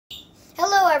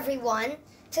everyone.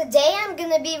 Today I'm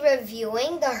going to be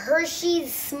reviewing the Hershey's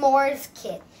S'mores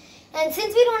kit. And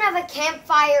since we don't have a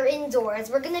campfire indoors,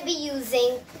 we're going to be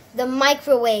using the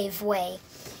microwave way.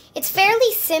 It's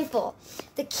fairly simple.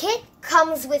 The kit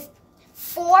comes with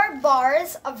 4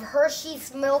 bars of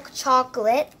Hershey's milk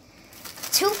chocolate,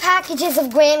 2 packages of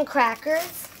graham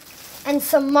crackers, and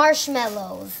some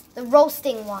marshmallows, the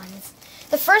roasting ones.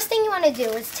 The first thing you want to do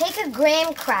is take a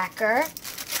graham cracker,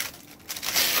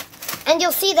 and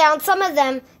you'll see that on some of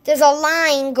them, there's a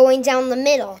line going down the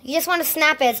middle. You just want to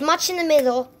snap it as much in the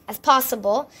middle as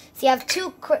possible. So you have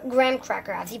 2 graham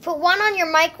cracker halves. You put one on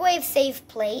your microwave safe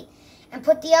plate and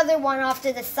put the other one off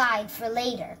to the side for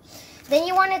later. Then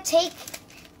you want to take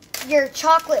your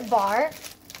chocolate bar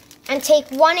and take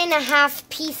 1½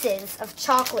 pieces of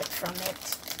chocolate from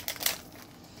it.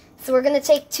 So we're going to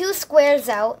take 2 squares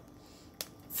out.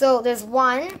 So there's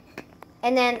 1,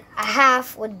 and then a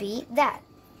half would be that.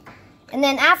 And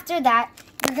then after that,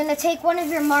 you're going to take one of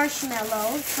your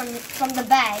marshmallows from the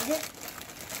bag.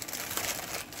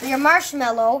 For your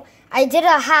marshmallow, I did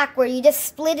a hack where you just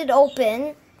split it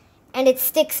open and it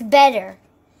sticks better.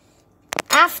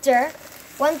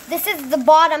 This is the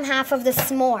bottom half of the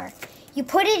s'more. You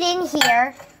put it in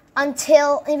here if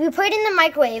you put it in the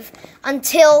microwave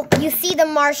until you see the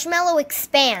marshmallow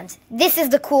expand. This is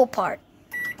the cool part.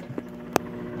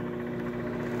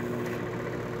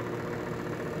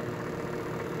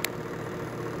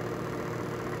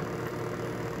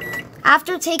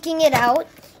 After taking it out,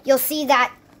 you'll see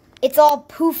that it's all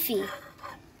poofy.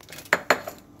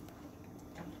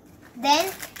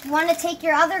 Then you want to take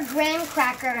your other graham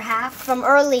cracker half from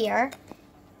earlier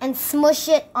and smush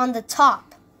it on the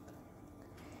top.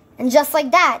 And just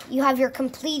like that, you have your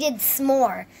completed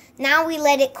s'more. Now we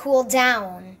let it cool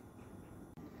down.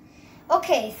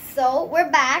 Okay, so we're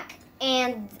back,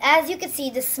 and as you can see,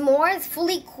 the s'more is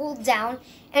fully cooled down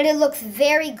and it looks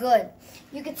very good.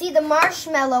 You can see the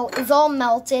marshmallow is all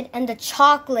melted and the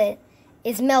chocolate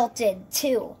is melted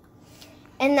too.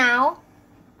 And now,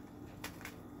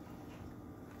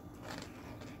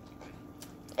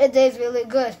 it tastes really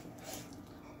good.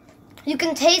 You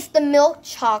can taste the milk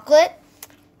chocolate.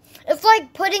 It's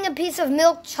like putting a piece of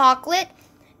milk chocolate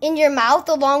in your mouth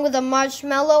along with a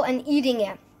marshmallow and eating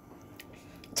it.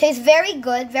 It tastes very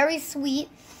good, very sweet.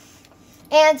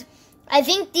 And I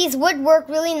think these would work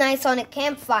really nice on a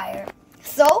campfire.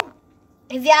 So,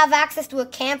 if you have access to a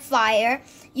campfire,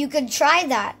 you could try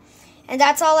that. And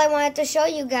that's all I wanted to show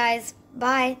you guys.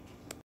 Bye.